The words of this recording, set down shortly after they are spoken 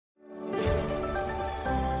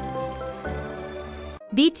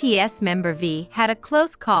BTS member V had a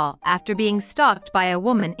close call after being stalked by a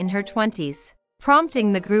woman in her 20s,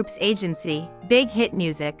 prompting the group's agency, BigHit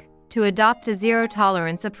Music, to adopt a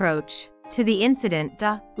zero-tolerance approach to the incident.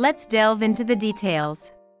 Let's delve into the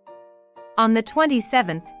details. On the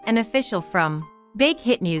 27th, an official from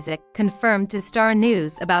BigHit Music confirmed to Star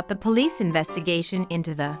News about the police investigation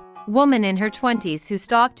into the woman in her 20s who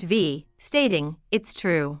stalked V, stating, "It's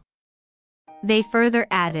true." They further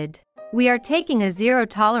added, "We are taking a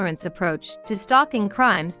zero-tolerance approach to stalking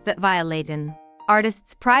crimes that violate an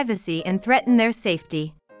artist's privacy and threaten their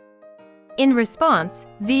safety." In response,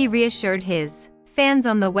 V reassured his fans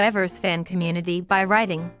on the Weverse fan community by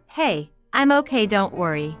writing, "Hey, I'm okay, don't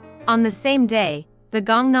worry." On the same day, the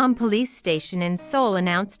Gangnam police station in Seoul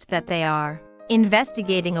announced that they are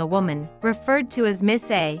investigating a woman, referred to as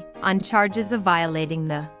Miss A, on charges of violating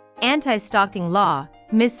the anti-stalking law.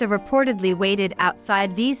 Miss A reportedly waited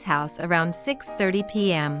outside V's house around 6:30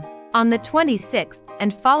 p.m. on the 26th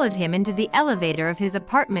and followed him into the elevator of his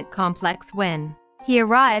apartment complex. When he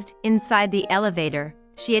arrived inside the elevator,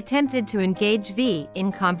 she attempted to engage V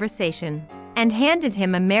in conversation and handed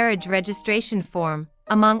him a marriage registration form,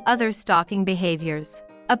 among other stalking behaviors.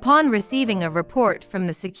 Upon receiving a report from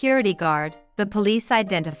the security guard, the police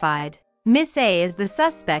identified Miss A as the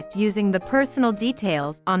suspect using the personal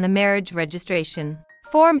details on the marriage registration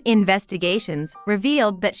form. Investigations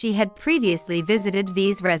revealed that she had previously visited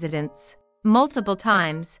V's residence multiple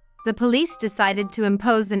times. The police decided to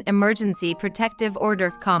impose an emergency protective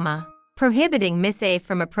order, prohibiting Miss A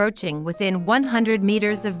from approaching within 100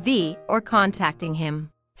 meters of V or contacting him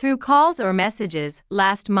through calls or messages.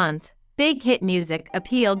 Last month, BigHit Music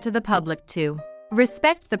appealed to the public to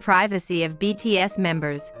respect the privacy of BTS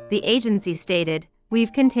members. The agency stated,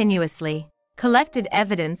 "We've continuously collected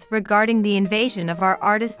evidence regarding the invasion of our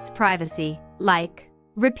artists' privacy, like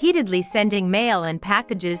repeatedly sending mail and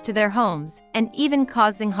packages to their homes and even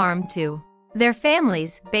causing harm to their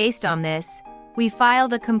families. Based on this, we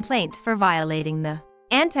filed a complaint for violating the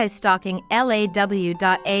anti-stalking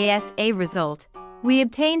law. As a result, we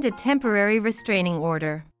obtained a temporary restraining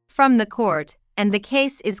order from the court, and the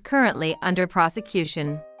case is currently under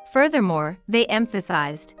prosecution." Furthermore, they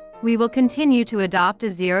emphasized, "We will continue to adopt a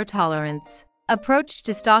zero-tolerance approach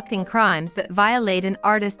to stalking crimes that violate an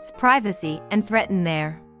artist's privacy and threaten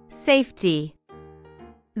their safety."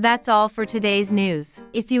 That's all for today's news.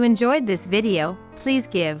 If you enjoyed this video, please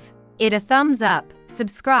give it a thumbs up,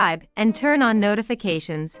 subscribe, and turn on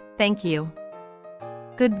notifications. Thank you.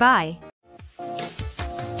 Goodbye.